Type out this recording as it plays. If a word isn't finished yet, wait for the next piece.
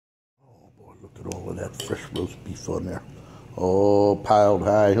Look at all of that fresh roast beef on there. Oh, piled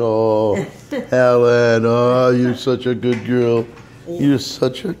high. Oh, Helen. Oh, you're such a good girl. You're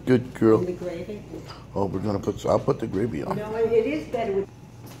such a good girl. And the gravy? Oh, we're going to put, I'll put the gravy on. No, it is better with...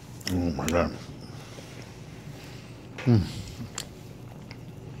 Oh, my God.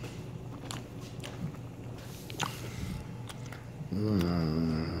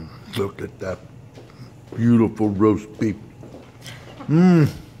 Look at that beautiful roast beef. Oh,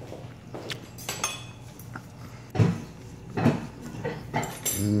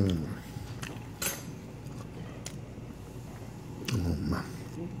 man.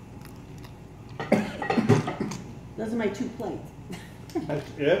 Those are my 2 plates. That's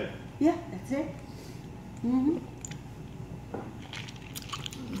it? Yeah, that's it. Mm-hmm.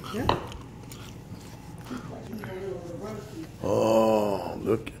 Yeah. Oh,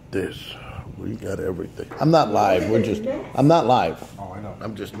 look at this. We got everything. I'm not live. I'm not live. Oh, I know.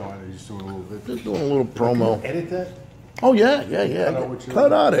 I'm just doing a little bit. Just doing a little promo. Edit that? Oh, yeah.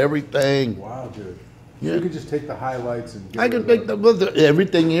 Cut out everything. Wow, dude. Yeah. You could just take the highlights and get I can make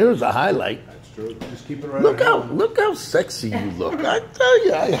everything here is a highlight. That's true. Just keep it right Look how sexy you look. I tell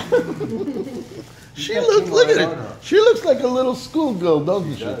you. She look at it. She looks like a little schoolgirl,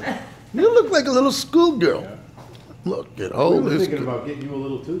 doesn't she? You look like a little schoolgirl. Yeah. Look at all we were this. Thinking about getting you a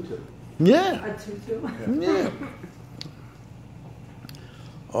little tutu. Yeah. A tutu? Yeah.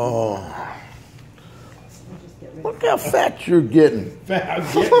 Oh. Look how fat you're getting. Fat?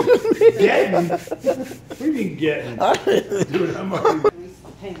 Getting? What do you mean getting? Dude, I'm already...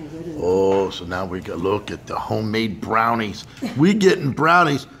 Oh, so now we got look at the homemade brownies. We getting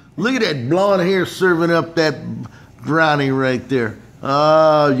brownies. Look at that blonde hair serving up that brownie right there.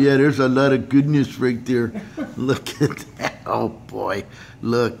 Oh, yeah, there's a lot of goodness right there. Look at that. Oh, boy.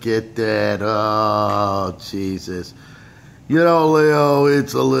 Look at that. Oh, Jesus. You know, Leo,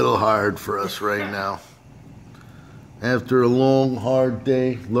 it's a little hard for us right now. After a long, hard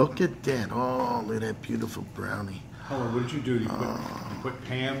day. Look at that. Oh, look at that beautiful brownie. Helen, what did you do? You put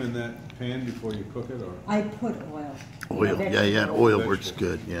Pam in that pan before you cook it? Or? I put oil. Oil, yeah, oil works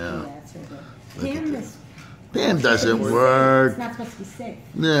good, yeah. That's good. Pam doesn't work. It's not supposed to be safe.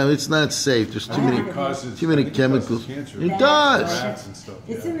 No, it's not safe. There's too many chemicals. It does. Rats and stuff,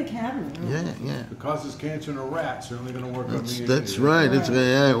 it's in the cabinet. Yeah. It causes cancer in a rat. Certainly going to work on me. That's right. It's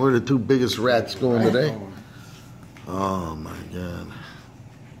we're the 2 biggest rats going today. Oh my God!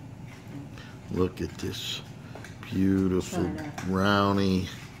 Look at this beautiful brownie.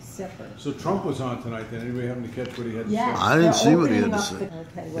 So Trump was on tonight. Did anybody happen to catch what he had to say? I didn't see what he had to say.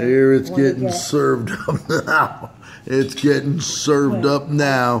 Here it's getting served up now. It's getting served up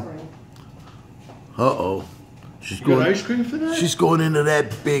now. Uh-oh. She's going ice cream for that? She's going into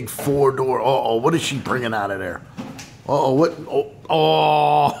that big 4-door. Uh-oh. What is she bringing out of there? Uh-oh. What?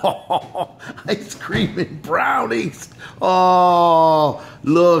 Oh, ice cream and brownies. Oh,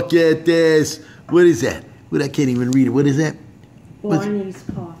 look at this. What is that? What? I can't even read it. What is that? Barney's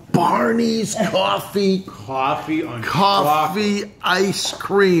coffee. Barney's coffee. Coffee on coffee ice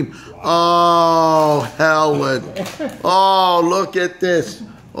cream. Wow. Oh, Helen. Oh, look at this.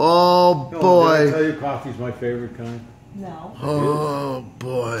 Oh, boy. Did I tell you coffee's my favorite kind? No. Oh,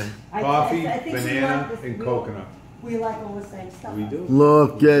 boy. Coffee, banana, and coconut. We like all the same stuff. We do.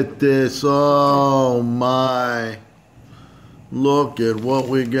 Look at this. Oh, my. Look at what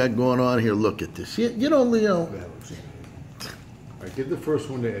we got going on here. We at this. You know, Leo. All right, give the first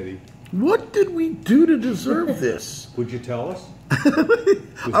one to Eddie. What did we do to deserve this? Would you tell us?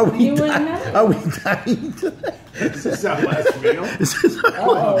 Are we dying today? Is this our last meal? Is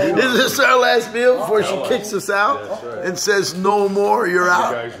this our last meal before she kicks us out and says, no more, you're out?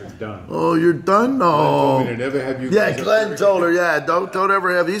 You guys are done. Oh, you're done? No. Glenn told me to never have you guys Glenn told her, don't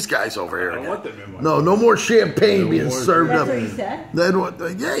ever have these guys over here again. I don't want them in my no more champagne being served up. That's what he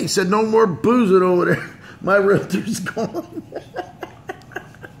said? Yeah, he said no more boozing over there. My realtor's gone.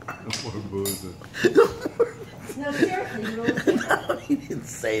 No more boozing. No, seriously. No, he didn't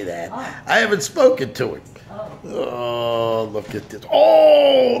say that. Oh. I haven't spoken to him. Oh, look at this.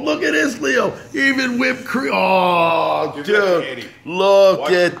 Oh, look at this, Leo. Even whipped cream. Oh, dude. Look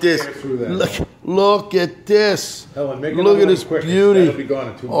at this. Look at this. Helen, look at this beauty. That'll be gone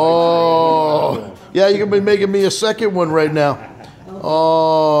in 2 minutes. Oh, yeah, you're going to be making me a second one right now.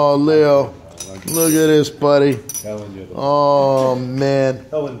 Oh, Leo. Look at this, buddy. Helen, oh, man.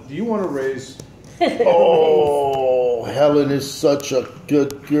 Helen, do you want to raise... Oh, Helen is such a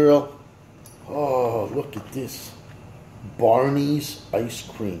good girl. Oh, look at this. Barney's ice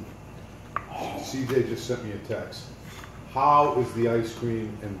cream. CJ just sent me a text. How is the ice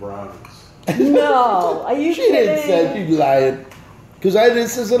cream and brownies? No, are you she kidding? Didn't say, you lying. Because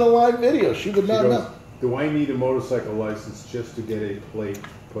this isn't a live video. She would She not goes, know. do I need a motorcycle license just to get a plate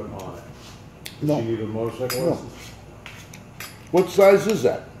put on it? Does No. she need a motorcycle No. license? What size is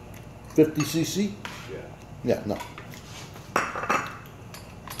that? 50 cc? Yeah. Yeah, no.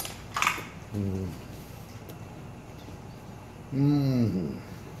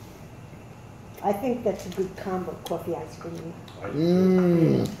 I think that's a good combo, coffee ice cream. I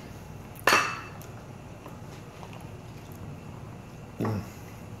do.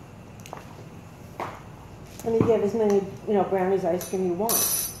 And you get as many, brownies, ice cream you want.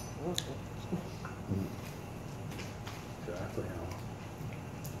 Exactly.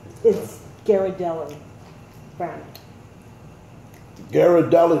 It's Ghirardelli brownie.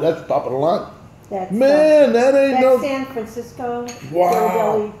 Ghirardelli, that's top of the line. That's Man, that ain't that's no... San Francisco.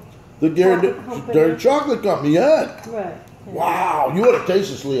 Wow. The Chocolate Company. Ghirardelli Chocolate Company, yeah. Ghirardelli. Right. Yeah. Wow, you ought to taste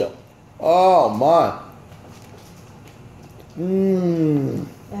this, Leo. Oh, my.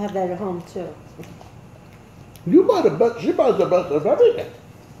 I have that at home too. You buy the best, she buys the best of everything.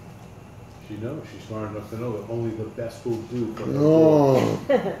 She knows. She's smart enough to know that only the best will do for her Oh.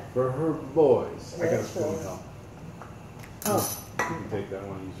 boys. For her boys. I got a That's spoon right. now. Oh, You can take that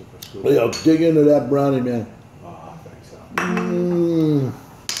one and use it for school. Leo, dig into that brownie, man. Ah, thanks, Al.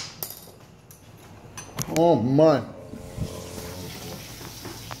 Oh, my.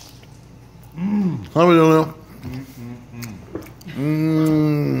 How are we doing, Leo?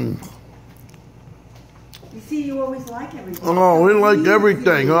 you see, you always like everything. Oh, we like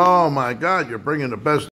everything. Oh, my God, you're bringing the best.